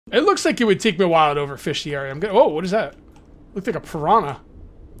It looks like it would take me a while to overfish the area. Oh, what is that? Looked like a piranha.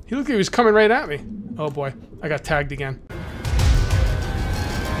 He looked like he was coming right at me. Oh boy, I got tagged again.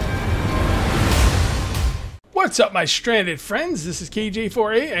 What's up, my stranded friends? This is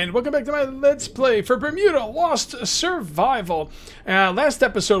KJ4A, and welcome back to my Let's Play for Bermuda Lost Survival. Last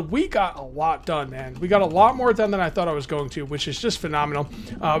episode, we got a lot done, man. We got a lot more done than I thought I was going to, which is just phenomenal.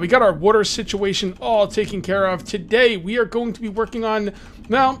 We got our water situation all taken care of. Today, we are going to be working on,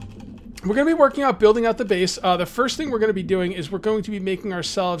 well, we're going to be working out building out the base. The first thing we're going to be doing is we're going to be making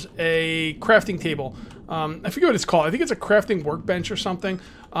ourselves a crafting table. I forget what it's called. I think it's a crafting workbench or something.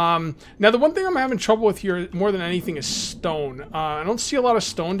 Now, the one thing I'm having trouble with here more than anything is stone. I don't see a lot of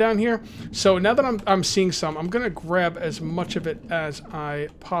stone down here. So now that I'm seeing some, I'm going to grab as much of it as I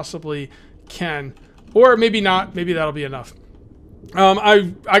possibly can. Or maybe not. Maybe that'll be enough.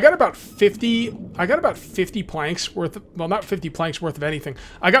 I got about 50 planks worth of, well, not 50 planks worth of anything.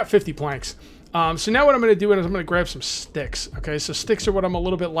 I got 50 planks. So now what I'm going to do is I'm going to grab some sticks. Okay, so sticks are what I'm a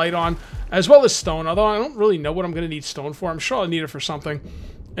little bit light on, as well as stone, although I don't really know what I'm going to need stone for. I'm sure I'll need it for something.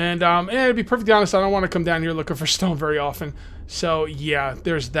 And to be perfectly honest, I don't want to come down here looking for stone very often. So yeah,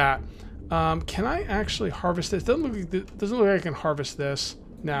 there's that. Can I actually harvest this? Doesn't look like I can harvest this.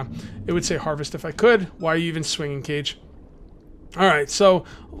 Nah, it would say harvest if I could. Why are you even swinging, Cage? Alright, so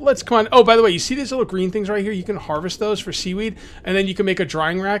let's come on. Oh, by the way, you see these little green things right here? You can harvest those for seaweed, and then you can make a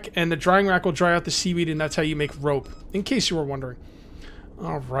drying rack, and the drying rack will dry out the seaweed, and that's how you make rope, in case you were wondering.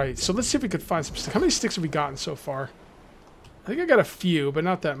 Alright, so let's see if we could find some sticks. How many sticks have we gotten so far? I think I got a few, but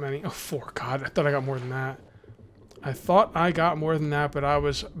not that many. Oh, 4. God, I thought I got more than that. I thought I got more than that, but I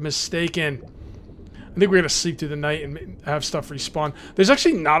was mistaken. I think we're going to sleep through the night and have stuff respawn. There's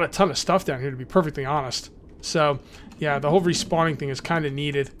actually not a ton of stuff down here, to be perfectly honest. So, yeah, the whole respawning thing is kind of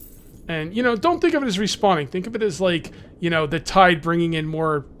needed. And, you know, don't think of it as respawning. Think of it as, like, you know, the tide bringing in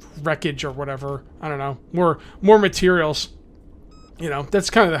more wreckage or whatever. I don't know. More materials. You know, that's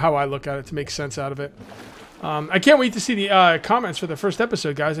kind of how I look at it to make sense out of it. I can't wait to see the comments for the first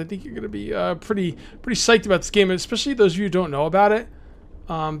episode, guys. I think you're going to be pretty psyched about this game, especially those of you who don't know about it.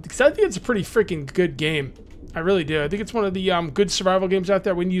 Because I think it's a pretty freaking good game. I really do. I think it's one of the good survival games out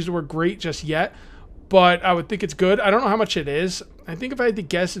there. I wouldn't use the word great just yet, but I would think it's good. I don't know how much it is. I think if I had to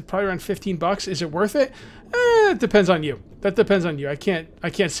guess, it's probably around 15 bucks. Is it worth it? It depends on you. That depends on you. I can't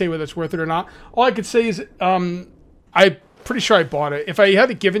say whether it's worth it or not. All I could say is I'm pretty sure I bought it. If I had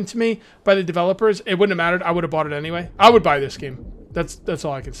it given to me by the developers, it wouldn't have mattered. I would have bought it anyway. I would buy this game. That's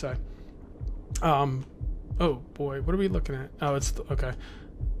all I can say. Oh boy, what are we looking at? Oh, it's okay.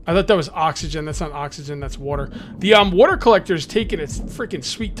 I thought that was oxygen. That's not oxygen. That's water. The water collector is taking its freaking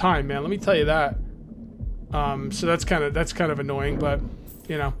sweet time, man. Let me tell you that. So that's kind of annoying, but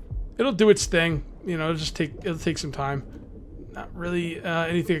you know, it'll do its thing. You know, it'll take some time. Not really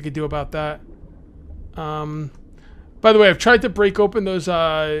anything I could do about that. By the way, I've tried to break open those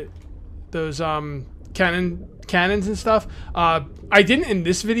cannons and stuff. I didn't in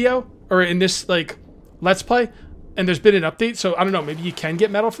this video or in this like Let's Play, and there's been an update, so I don't know. Maybe you can get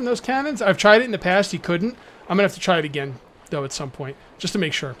metal from those cannons. I've tried it in the past. You couldn't. I'm gonna have to try it again though at some point, just to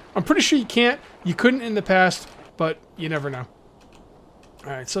make sure. I'm pretty sure you can't. You couldn't in the past, but you never know.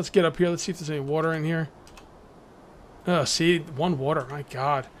 Alright, so let's get up here. Let's see if there's any water in here. Oh, see? 1 water. My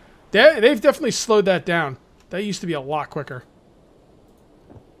God. They've definitely slowed that down. That used to be a lot quicker.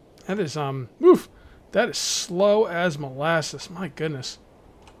 That is, oof. That is slow as molasses. My goodness.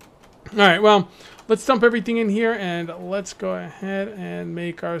 Alright, well, let's dump everything in here, and let's go ahead and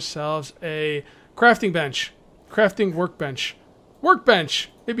make ourselves a crafting bench. Crafting workbench. Workbench!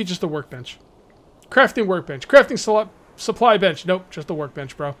 Maybe just a workbench. Crafting workbench. Crafting supply bench. Nope, just a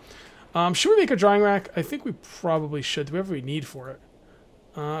workbench, bro. Should we make a drying rack? I think we probably should. Do we have what we need for it?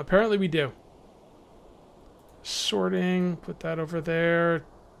 Apparently we do. Sorting. Put that over there.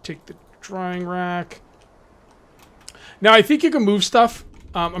 Take the drying rack. Now, I think you can move stuff.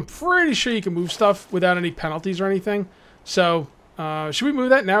 I'm pretty sure you can move stuff without any penalties or anything. So, should we move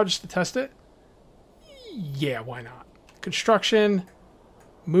that now just to test it? Yeah, why not? Construction,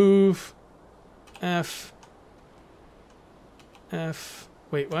 move, F,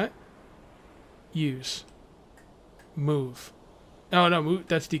 wait, what? Use, move. Oh, no, move,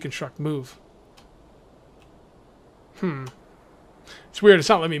 that's deconstruct, move. It's weird, it's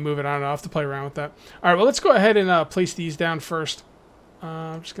not letting me move it. I don't know, I'll have to play around with that. Alright, well, let's go ahead and place these down first.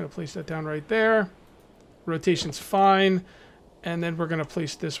 I'm just going to place that down right there. Rotation's fine. And then we're going to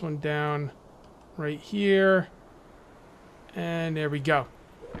place this one down right here. And there we go.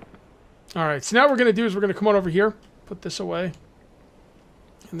 Alright, so now what we're going to do is we're going to come on over here. Put this away.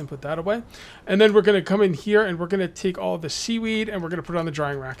 and then put that away. And then we're going to come in here and we're going to take all the seaweed and we're going to put it on the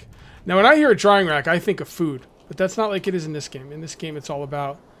drying rack. Now, when I hear a drying rack, I think of food, but that's not like it is in this game. In this game, it's all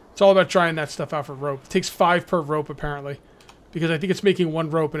about drying that stuff out for rope. It takes 5 per rope, apparently, because I think it's making 1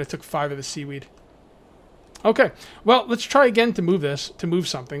 rope and it took 5 of the seaweed. Okay, well, let's try again to move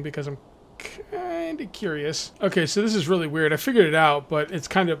something, because I'm kind of curious. Okay, so this is really weird. I figured it out, but it's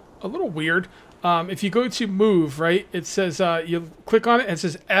kind of a little weird. If you go to move, right, it says, you click on it and it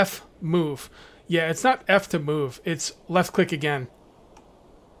says F move. Yeah, it's not F to move. It's left click again.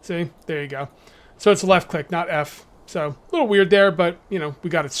 See? There you go. So it's left click, not F. So a little weird there, but, you know, we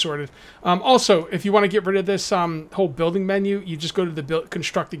got it sorted. Also, if you want to get rid of this whole building menu, you just go to the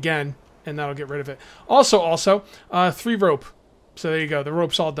construct again, and that'll get rid of it. Also, 3 rope. So there you go. The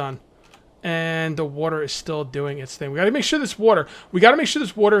rope's all done. And the water is still doing its thing. We got to make sure this water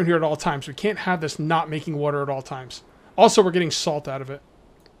in here at all times. We can't have this not making water at all times. Also, we're getting salt out of it.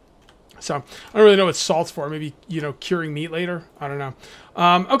 So I don't really know what salt's for. Maybe, you know, curing meat later. I don't know.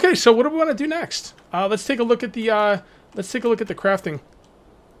 Okay, so what do we want to do next? Let's take a look at the crafting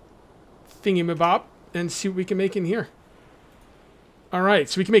thingy-mabob and see what we can make in here. All right,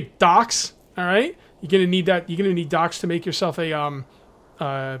 so we can make docks. All right, you're gonna need that. You're gonna need docks to make yourself a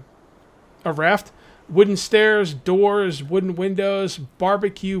raft. Wooden stairs, doors, wooden windows,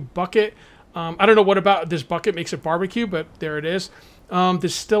 barbecue bucket. I don't know what about this bucket makes it barbecue, but there it is.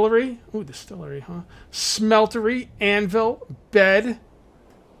 Distillery. Ooh, distillery, huh? Smeltery, anvil, bed,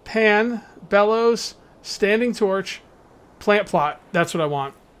 pan, bellows, standing torch, plant plot. That's what I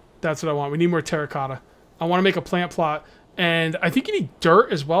want. That's what I want. We need more terracotta. I want to make a plant plot. And I think you need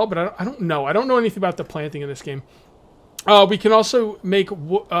dirt as well, but I don't know. I don't know anything about the planting in this game. We can also make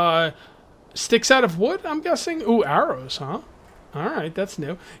sticks out of wood, I'm guessing. Ooh, arrows, huh? All right, that's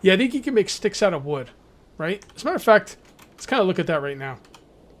new. Yeah, I think you can make sticks out of wood, right? As a matter of fact, let's kind of look at that right now.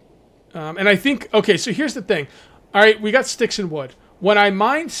 And I think, okay, so here's the thing. All right, we got sticks and wood. When I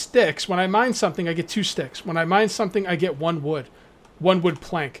mine sticks, when I mine something, I get 2 sticks. When I mine something, I get 1 wood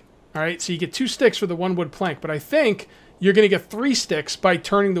plank. All right, so you get 2 sticks for the 1 wood plank, but I think you're going to get 3 sticks by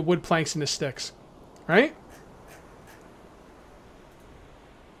turning the wood planks into sticks, right?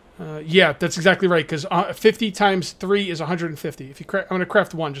 Yeah, that's exactly right, because 50 times 3 is 150. If you I'm going to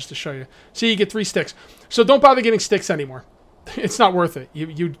craft 1 just to show you. See, you get 3 sticks. So don't bother getting sticks anymore. It's not worth it.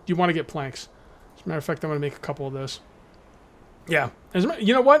 You want to get planks. As a matter of fact, I'm going to make a couple of those. Yeah.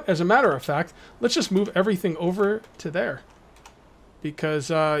 You know what? As a matter of fact, let's just move everything over to there.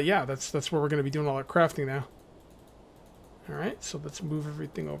 Because, yeah, that's where we're going to be doing all our crafting now. Alright, so let's move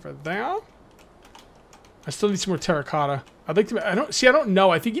everything over there. I still need some more terracotta. I'd like to... I don't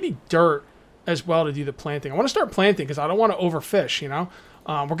know. I think you need dirt as well to do the planting. I want to start planting because I don't want to overfish, you know?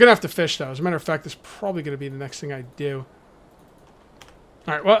 We're going to have to fish, though. As a matter of fact, this is probably going to be the next thing I do.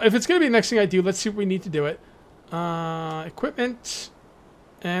 Alright, well, if it's going to be the next thing I do, let's see what we need to do it. Equipment.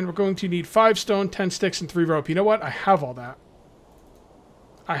 And we're going to need 5 stone, 10 sticks, and 3 rope. You know what? I have all that.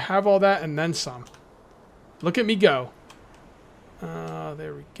 I have all that and then some. Look at me go.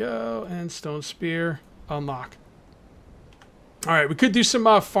 There we go. And stone spear. Unlock. Alright, we could do some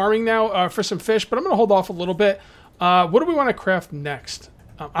farming now for some fish, but I'm going to hold off a little bit. What do we want to craft next?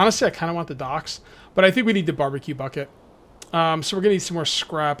 Honestly, I kind of want the docks, but I think we need the barbecue bucket. So we're going to need some more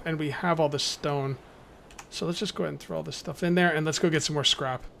scrap, and we have all the stone. So let's just go ahead and throw all this stuff in there, and let's go get some more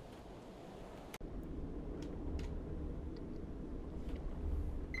scrap.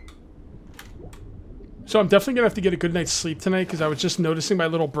 So I'm definitely going to have to get a good night's sleep tonight, because I was just noticing my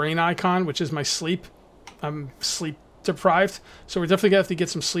little brain icon, which is my sleep. I'm sleep deprived, so we're definitely going to have to get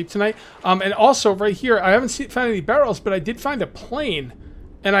some sleep tonight. And also, right here, I haven't found any barrels, but I did find a plane,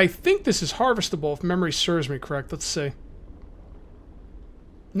 and I think this is harvestable, if memory serves me correct. Let's see.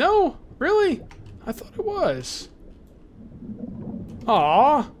 No? Really? I thought it was.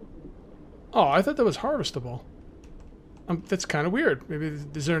 Aww. Oh, I thought that was harvestable. That's kind of weird. Maybe,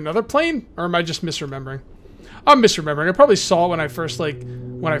 is there another plane? Or am I just misremembering? I'm misremembering. I probably saw it when I first,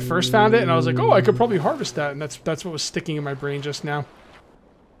 found it, and I was like, oh, I could probably harvest that, and that's what was sticking in my brain just now.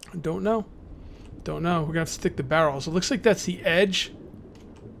 Don't know. Don't know. We're going to have to stick the barrels. It looks like that's the edge.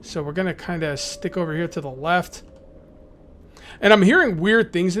 So we're going to kind of stick over here to the left. And I'm hearing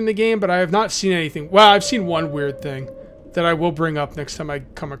weird things in the game, but I have not seen anything. Well, I've seen one weird thing that I will bring up next time I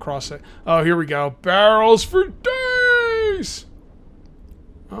come across it. Oh, here we go. Barrels for days!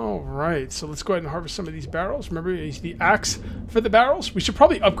 All right, so let's go ahead and harvest some of these barrels. Remember, use the axe for the barrels. We should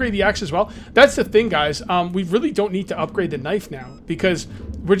probably upgrade the axe as well. That's the thing, guys. We really don't need to upgrade the knife now because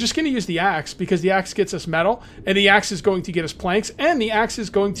we're just going to use the axe because the axe gets us metal, and the axe is going to get us planks, and the axe is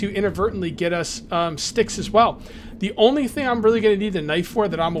going to inadvertently get us sticks as well. The only thing I'm really going to need the knife for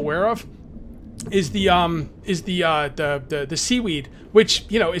that I'm aware of is the seaweed, which,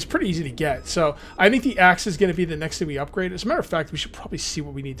 you know, is pretty easy to get. So I think the axe is going to be the next thing we upgrade. As a matter of fact, we should probably see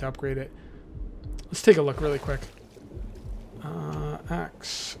what we need to upgrade it. Let's take a look really quick.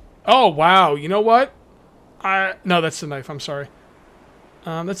 Axe. Oh, wow. You know what? No, that's the knife. I'm sorry.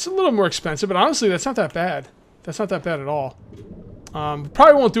 That's a little more expensive, but honestly, that's not that bad. That's not that bad at all.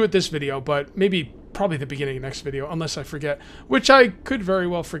 Probably won't do it this video, but maybe probably the beginning of next video, unless I forget, which I could very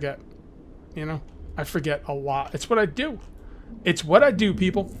well forget. You know, I forget a lot. It's what I do. It's what I do,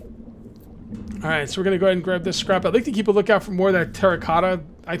 people. All right, so we're going to go ahead and grab this scrap. I'd like to keep a lookout for more of that terracotta.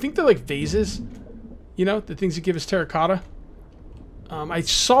 I think they're like vases, you know, the things that give us terracotta. I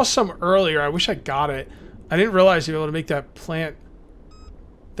saw some earlier. I wish I got it. I didn't realize you were able to make that plant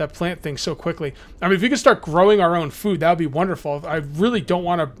thing so quickly. I mean, if we could start growing our own food, that would be wonderful. I really don't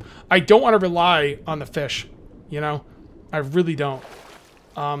want to, I don't want to rely on the fish, you know? I really don't.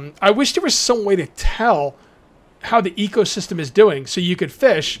 I wish there was some way to tell how the ecosystem is doing so you could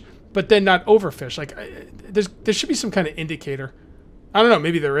fish, but then not overfish. Like, there should be some kind of indicator. I don't know,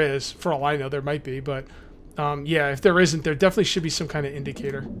 maybe there is. For all I know, there might be, but yeah, if there isn't, there definitely should be some kind of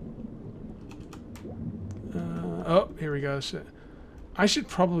indicator. Oh, here we go. So I should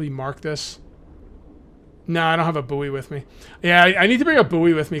probably mark this. No, I don't have a buoy with me. Yeah, I need to bring a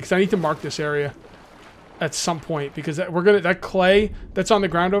buoy with me because I need to mark this area at some point, because that clay that's on the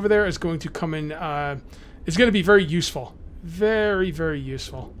ground over there is going to come in. It's going to be very useful, very, very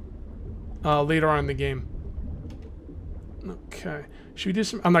useful later on in the game. Okay, should we do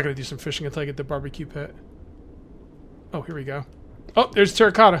some? I'm not going to do some fishing until I get the barbecue pit. Oh, here we go. Oh, there's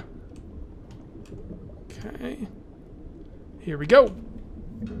terracotta. Okay, here we go.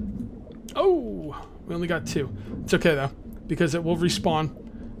 Oh, we only got 2. It's okay though, because it will respawn.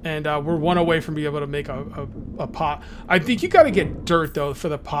 And we're 1 away from being able to make a pot. I think you got to get dirt, though, for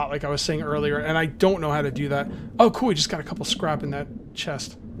the pot, like I was saying earlier. And I don't know how to do that. Oh, cool. We just got a couple scrap in that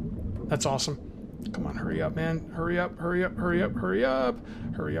chest. That's awesome. Come on, hurry up, man. Hurry up, hurry up, hurry up, hurry up.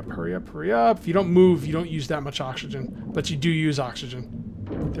 Hurry up, hurry up, hurry up. If you don't move, you don't use that much oxygen. But you do use oxygen.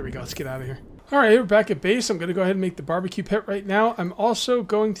 There we go. Let's get out of here. All right, we're back at base. I'm going to go ahead and make the barbecue pit right now. I'm also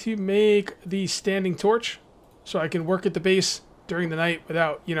going to make the standing torch so I can work at the base during the night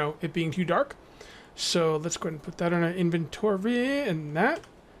without, you know, it being too dark. So let's go ahead and put that on our inventory and that.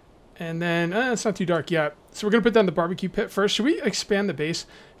 And then, it's not too dark yet. So we're going to put down the barbecue pit first. Should we expand the base?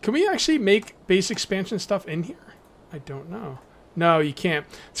 Can we actually make base expansion stuff in here? I don't know. No, you can't.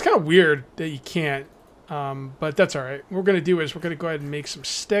 It's kind of weird that you can't, but that's all right. What we're going to do is we're going to go ahead and make some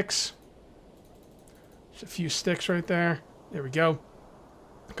sticks. Just a few sticks right there. There we go.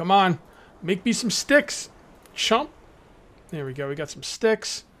 Come on. Make me some sticks, chump. There we go. We got some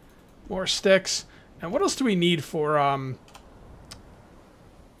sticks, more sticks, and what else do we need for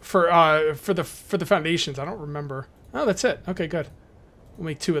the foundations? I don't remember. Oh, that's it. Okay, good. We'll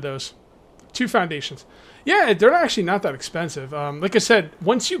make 2 of those. 2 foundations. Yeah, they're actually not that expensive. Like I said,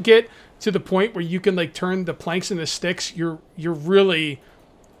 once you get to the point where you can like turn the planks into sticks, you're really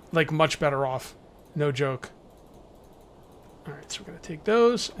like much better off. No joke. All right, so we're gonna take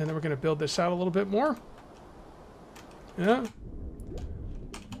those, and then we're gonna build this out a little bit more. Yeah.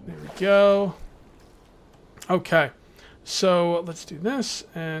 There we go. Okay. So let's do this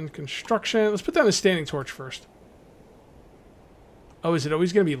and construction. Let's put down the standing torch first. Oh, is it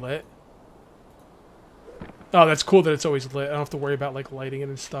always going to be lit? Oh, that's cool that it's always lit. I don't have to worry about like lighting it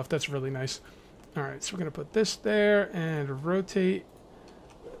and stuff. That's really nice. All right, so we're going to put this there and rotate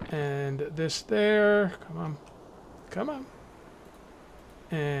and this there. Come on. Come on.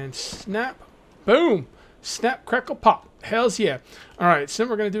 And snap. Boom. Snap, crackle, pop. Hells yeah. All right, so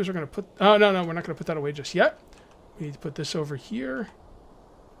what we're going to do is we're going to put... Oh, no, we're not going to put that away just yet. We need to put this over here.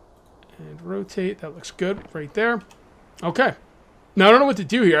 And rotate. That looks good right there. Okay. Now, I don't know what to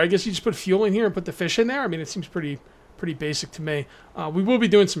do here. I guess you just put fuel in here and put the fish in there. I mean, it seems pretty basic to me. We will be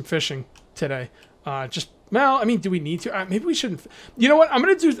doing some fishing today. Well, I mean, do we need to? Maybe we shouldn't. You know what? What I'm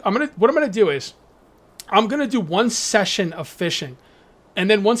going to do is I'm going to do 1 session of fishing. And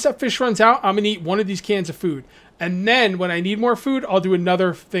then once that fish runs out, I'm going to eat 1 of these cans of food. And then when I need more food, I'll do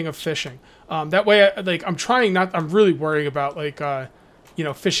another thing of fishing. That way, I'm really worrying about, you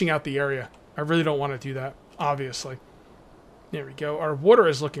know, fishing out the area. I really don't want to do that, obviously. There we go. Our water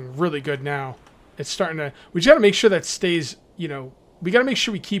is looking really good now. It's starting to... We just got to make sure that stays, you know, We got to make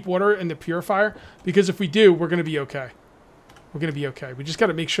sure we keep water in the purifier, because if we do, we're going to be okay. We're going to be okay. We just got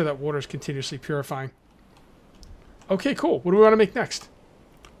to make sure that water is continuously purifying. Okay, cool. What do we want to make next?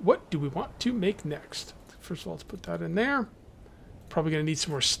 What do we want to make next? First of all, let's put that in there. Probably going to need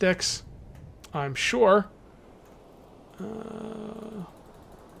some more sticks, I'm sure.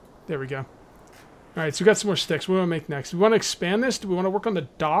 There we go. All right, so we got some more sticks. What do we want to make next? We want to expand this. Do we want to work on the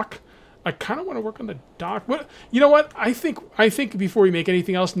dock? I kind of want to work on the dock. What? You know what? I think before we make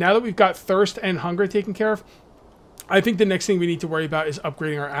anything else, now that we've got thirst and hunger taken care of, I think the next thing we need to worry about is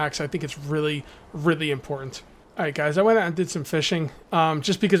upgrading our axe. I think it's really, really important. All right, guys, I went out and did some fishing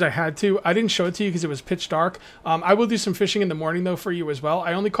just because I had to. I didn't show it to you because it was pitch dark. I will do some fishing in the morning, though, for you as well.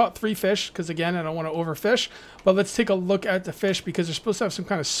 I only caught 3 fish because, again, I don't want to overfish. But let's take a look at the fish because they're supposed to have some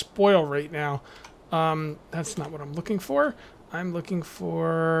kind of spoil right now. That's not what I'm looking for. I'm looking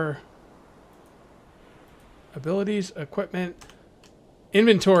for abilities, equipment,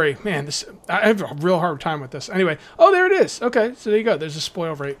 inventory. Man, I have a real hard time with this. Anyway, oh, there it is. Okay, so there you go. There's a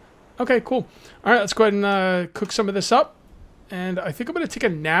spoil rate. Okay, cool. All right, let's go ahead and cook some of this up. And I think I'm going to take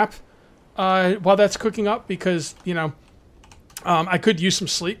a nap while that's cooking up because, you know, I could use some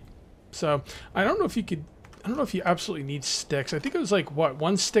sleep. So I don't know if you could, I don't know if you absolutely need sticks. I think it was like, what,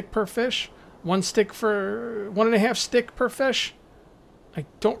 1 stick per fish? 1 stick for, 1.5 stick per fish? I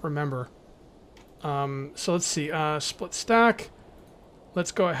don't remember. So let's see, split stack.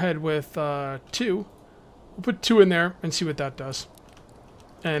 Let's go ahead with 2. We'll put 2 in there and see what that does.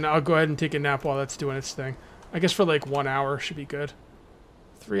 And I'll go ahead and take a nap while that's doing its thing. I guess for like 1 hour should be good.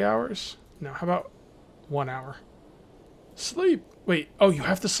 3 hours? No, how about 1 hour? Sleep. Wait, oh, you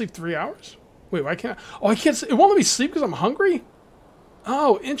have to sleep 3 hours? Wait, why can't I? Oh, I can't. It won't let me sleep because I'm hungry?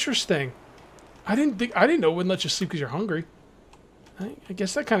 Oh, interesting. I didn't know it wouldn't let you sleep because you're hungry. I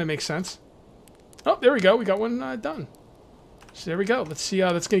guess that kind of makes sense. Oh, there we go. We got one done. So there we go. Let's see.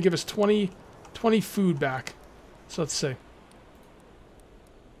 That's going to give us 20 food back. So let's see.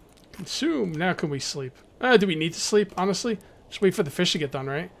 Consume. Now can we sleep? Do we need to sleep, honestly? Just wait for the fish to get done,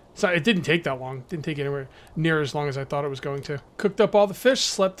 right? So it didn't take that long. Didn't take anywhere near as long as I thought it was going to. Cooked up all the fish,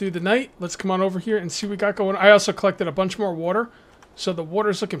 slept through the night. Let's come on over here and see what we got going. I also collected a bunch more water. So the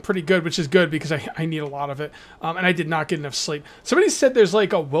water's looking pretty good, which is good because I need a lot of it. And I did not get enough sleep. Somebody said there's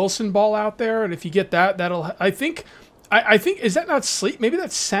like a Wilson ball out there, and if you get that, that'll... I think, is that not sleep? Maybe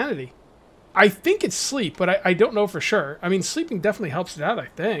that's sanity. I think it's sleep, but I don't know for sure. I mean, sleeping definitely helps it out, I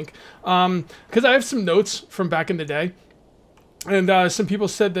think. Because I have some notes from back in the day. And some people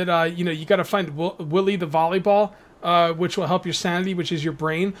said that, you know, you got to find Willie the volleyball, which will help your sanity, which is your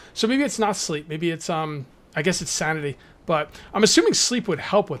brain. So maybe it's not sleep. Maybe it's, I guess it's sanity. But I'm assuming sleep would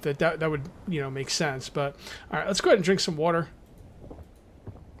help with it. That would, you know, make sense. But, all right, let's go ahead and drink some water.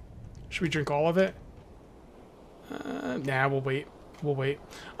 Should we drink all of it? Nah, we'll wait. We'll wait.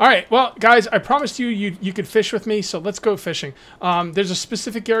 All right, well, guys, I promised you could fish with me, so let's go fishing. There's a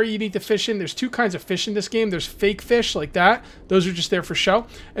specific area you need to fish in. There's 2 kinds of fish in this game. There's fake fish like that. Those are just there for show.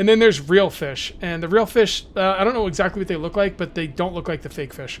 And then there's real fish. And the real fish, I don't know exactly what they look like, but they don't look like the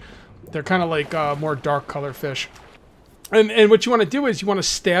fake fish. They're kind of like more dark color fish. And what you want to do is you want to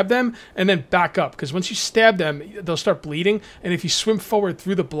stab them and then back up. Because once you stab them, they'll start bleeding. And if you swim forward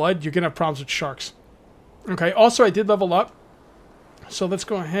through the blood, you're going to have problems with sharks. Okay, also I did level up. So let's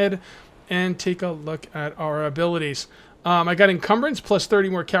go ahead and take a look at our abilities. I got encumbrance plus 30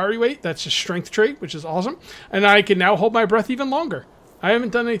 more carry weight. That's a strength trait, which is awesome. And I can now hold my breath even longer. I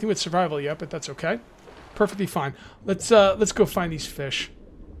haven't done anything with survival yet, but that's okay. Perfectly fine. Let's go find these fish.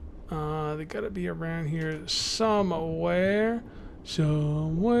 They gotta be around here somewhere.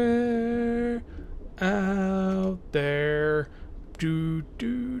 Somewhere out there. Do.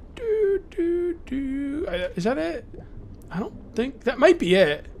 Is that it? I don't think... That might be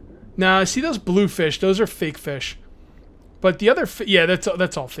it. Now, see those blue fish? Those are fake fish. But the other... Yeah,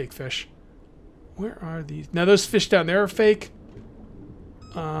 that's all fake fish. Where are these? Now, those fish down there are fake.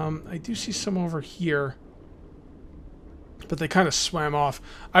 I do see some over here. But they kind of swam off.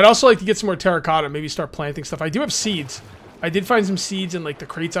 I'd also like to get some more terracotta. Maybe start planting stuff. I do have seeds. I did find some seeds in, like, the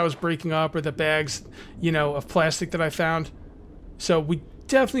crates I was breaking up or the bags, you know, of plastic that I found. So we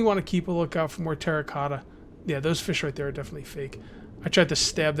definitely want to keep a lookout for more terracotta. Yeah, those fish right there are definitely fake. I tried to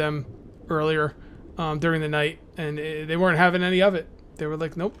stab them earlier during the night, and they weren't having any of it. They were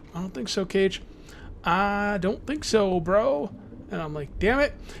like, nope, I don't think so, Cage. I don't think so, bro. And I'm like, damn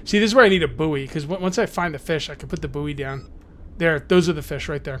it. See, this is where I need a buoy, because once I find the fish, I can put the buoy down. There, those are the fish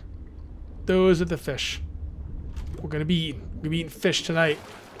right there. Those are the fish. We're going to be eating. We're going to be eating fish tonight.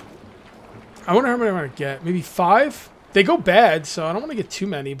 I wonder how many I'm going to get. Maybe 5? They go bad, so I don't want to get too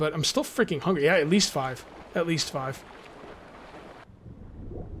many, but I'm still freaking hungry. Yeah, at least 5. At least 5.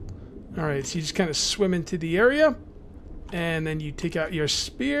 All right, so you just kind of swim into the area, and then you take out your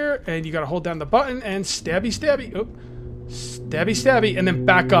spear, and you got to hold down the button and stabby, stabby. Oh, stabby, stabby, and then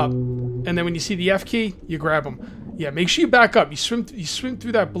back up. And then when you see the F key, you grab them. Yeah, make sure you back up. You swim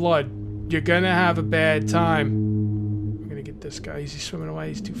through that blood. You're gonna have a bad time. I'm gonna get this guy. Is he swimming away?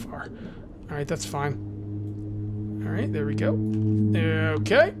 He's too far. All right, that's fine. All right, there we go.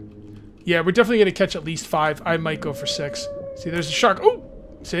 Okay. Yeah, we're definitely gonna catch at least 5. I might go for 6. See, there's a shark. Oh,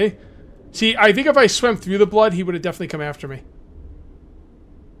 see? See, I think if I swam through the blood, he would have definitely come after me.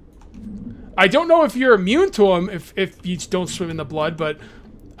 I don't know if you're immune to him if you don't swim in the blood, but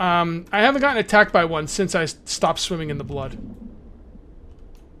I haven't gotten attacked by one since I stopped swimming in the blood.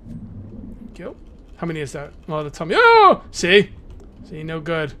 Go. How many is that? Well, tell me. Oh! See? See, no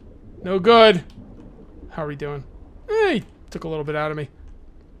good. No good. How are we doing? Hey, took a little bit out of me.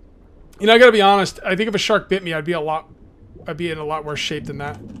 You know, I gotta be honest. I think if a shark bit me, I'd be in a lot worse shape than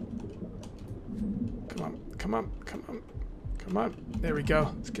that. Come on, come on, come on, come on. There we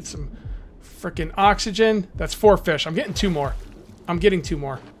go. Let's get some freaking oxygen. That's 4 fish. I'm getting 2 more. I'm getting 2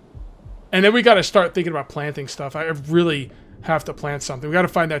 more. And then we gotta start thinking about planting stuff. I really have to plant something. We gotta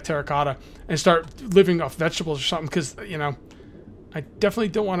find that terracotta and start living off vegetables or something, because, you know, I definitely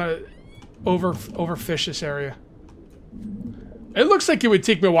don't want to overfish this area. It looks like it would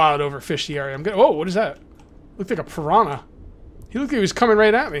take me a while to overfish the area. Oh, what is that? Looked like a piranha. He looked like he was coming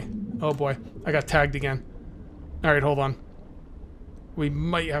right at me. Oh boy, I got tagged again. All right, hold on. We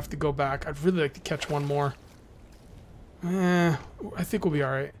might have to go back. I'd really like to catch one more. I think we'll be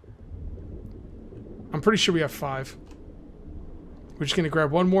all right. I'm pretty sure we have 5. We're just gonna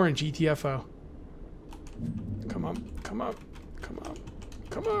grab one more in GTFO. Come on, come on, come on,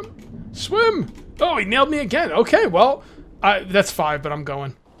 come on. Swim! Oh, he nailed me again. Okay, well, that's 5, but I'm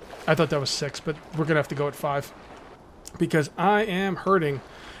going. I thought that was 6, but we're gonna have to go at 5 because I am hurting.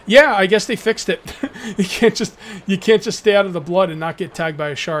 Yeah, I guess they fixed it. you can't just stay out of the blood and not get tagged by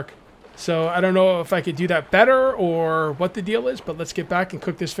a shark. So I don't know if I could do that better or what the deal is, but let's get back and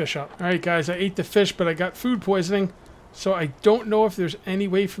cook this fish up. All right, guys, I ate the fish, but I got food poisoning. So I don't know if there's any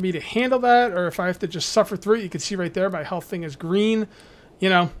way for me to handle that or if I have to just suffer through it. You can see right there, my health thing is green. You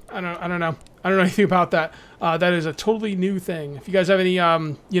know, I don't know. I don't know anything about that. That is a totally new thing. If you guys have any,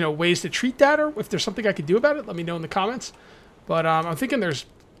 you know, ways to treat that, or if there's something I could do about it, let me know in the comments. But I'm thinking there's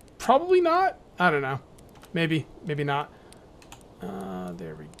probably not. I don't know. Maybe not.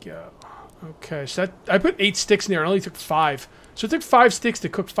 There we go. Okay, so I put 8 sticks in there. It only took 5. So it took 5 sticks to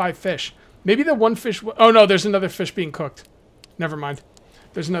cook 5 fish. Maybe the one fish... Oh, no, there's another fish being cooked. Never mind.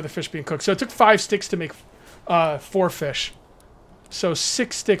 There's another fish being cooked. So it took 5 sticks to make 4 fish. So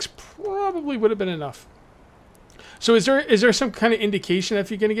 6 sticks probably would have been enough. So is there some kind of indication if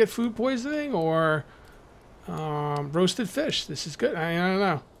you're going to get food poisoning or roasted fish? This is good. I don't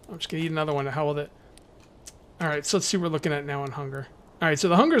know. I'm just going to eat another one to hell with it. All right, so let's see what we're looking at now on hunger. All right, so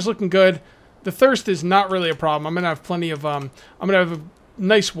the hunger is looking good. The thirst is not really a problem. I'm going to have plenty of... I'm going to have a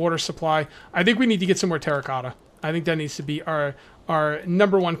nice water supply. I think we need to get some more terracotta. I think that needs to be our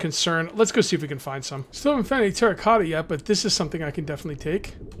 #1 concern. Let's go see if we can find some. Still haven't found any terracotta yet, but this is something I can definitely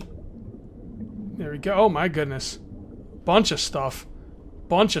take. There we go. Oh my goodness. Bunch of stuff.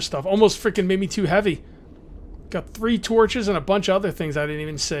 Bunch of stuff. Almost freaking made me too heavy. Got 3 torches and a bunch of other things I didn't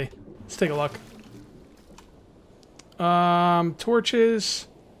even see. Let's take a look. Torches.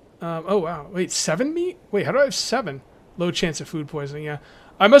 Oh wow. Wait, 7 meat? Wait, how do I have 7? Low chance of food poisoning, yeah.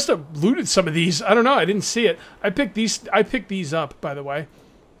 I must have looted some of these. I don't know. I didn't see it. I picked these up, by the way.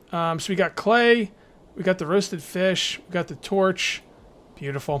 So we got clay. We got the roasted fish. We got the torch.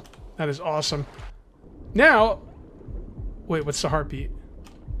 Beautiful. That is awesome. Now, wait, what's the heartbeat?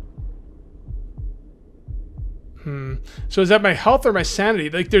 So is that my health or my sanity?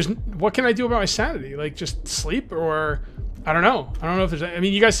 Like, what can I do about my sanity? Like, just sleep or... I don't know. I don't know if there's... I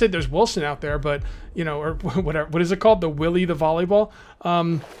mean, you guys said there's Wilson out there, but, you know, or whatever. What is it called? The Willy the volleyball?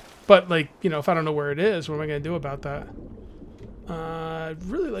 But, like, you know, if I don't know where it is, what am I going to do about that? I'd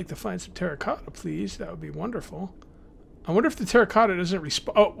really like to find some terracotta, please. That would be wonderful. I wonder if the terracotta doesn't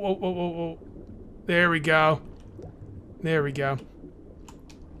respawn... Oh, whoa, whoa, whoa, whoa. There we go. There we go.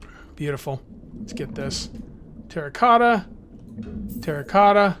 Beautiful. Let's get this. Terracotta.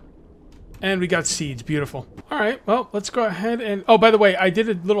 Terracotta. And we got seeds. Beautiful. All right. Well, let's go ahead and... Oh, by the way, I did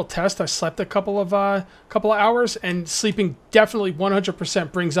a little test. I slept a couple of hours, and sleeping definitely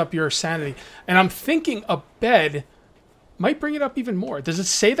 100% brings up your sanity. And I'm thinking a bed might bring it up even more. Does it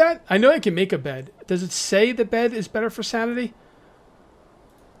say that? I know I can make a bed. Does it say the bed is better for sanity?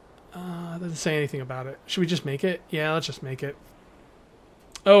 Doesn't say anything about it. Should we just make it? Yeah, let's just make it.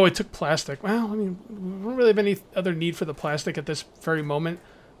 Oh, it took plastic. Well, I mean, we don't really have any other need for the plastic at this very moment.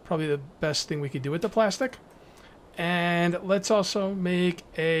 Probably the best thing we could do with the plastic. And let's also make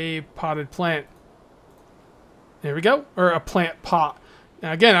a potted plant. There we go. Or a plant pot.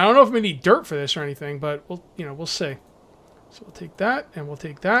 Now again, I don't know if we need dirt for this or anything, but we'll see. So we'll take that and we'll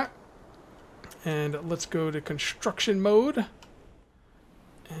take that. And let's go to construction mode.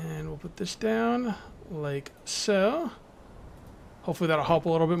 And we'll put this down like so. Hopefully that'll help a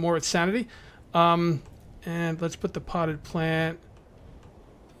little bit more with sanity. And let's put the potted plant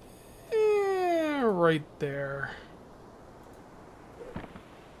right there.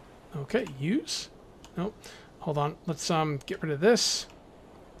 Okay, use. Nope. Hold on. Let's get rid of this.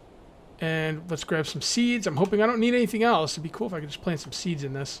 And let's grab some seeds. I'm hoping I don't need anything else. It'd be cool if I could just plant some seeds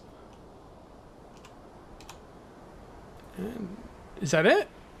in this. And is that it?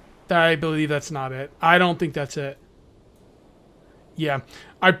 I believe that's not it. I don't think that's it. Yeah.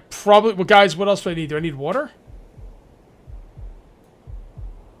 I probably... Well, guys, what else do I need? Do I need water?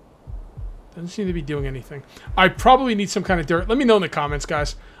 Doesn't seem to be doing anything. I probably need some kind of dirt. Let me know in the comments,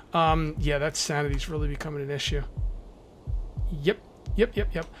 guys. Yeah, that sanity's really becoming an issue. Yep.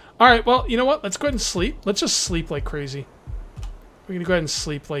 All right, well, you know what? Let's go ahead and sleep. Let's just sleep like crazy. We're going to go ahead and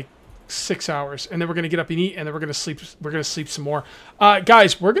sleep like 6 hours. And then we're going to get up and eat, and then we're going to sleep. We're going to sleep some more.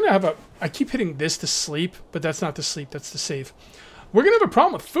 Guys, we're going to have a... I keep hitting this to sleep, but that's not to sleep. That's to save. We're going to have a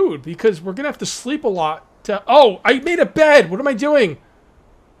problem with food because we're going to have to sleep a lot to... Oh, I made a bed. What am I doing?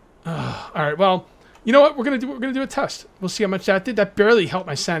 All right, well, you know what? We're gonna do a test. We'll see how much that did. That barely helped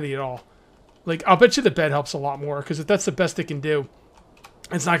my sanity at all. Like, I'll bet you the bed helps a lot more, because if that's the best it can do,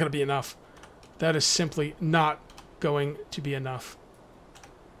 it's not gonna be enough. That is simply not going to be enough.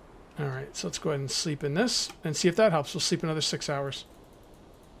 All right, so let's go ahead and sleep in this and see if that helps. We'll sleep another 6 hours,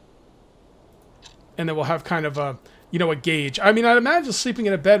 and then we'll have kind of a, a gauge. I mean, I'd imagine sleeping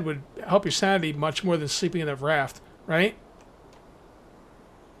in a bed would help your sanity much more than sleeping in a raft, right?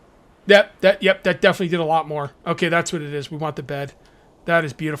 Yep, that definitely did a lot more. Okay, that's what it is. We want the bed. That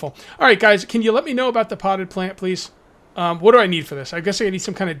is beautiful. All right, guys, can you let me know about the potted plant, please? What do I need for this? I guess I need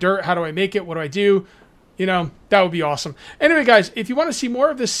some kind of dirt. How do I make it? What do I do? That would be awesome. Anyway, guys, if you want to see more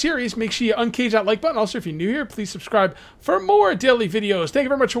of this series, make sure you uncage that like button. Also, if you're new here, please subscribe for more daily videos. Thank you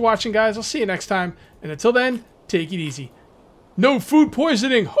very much for watching, guys. I'll see you next time. And until then, take it easy. No food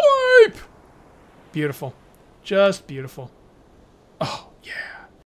poisoning. Hype! Beautiful. Just beautiful. Oh.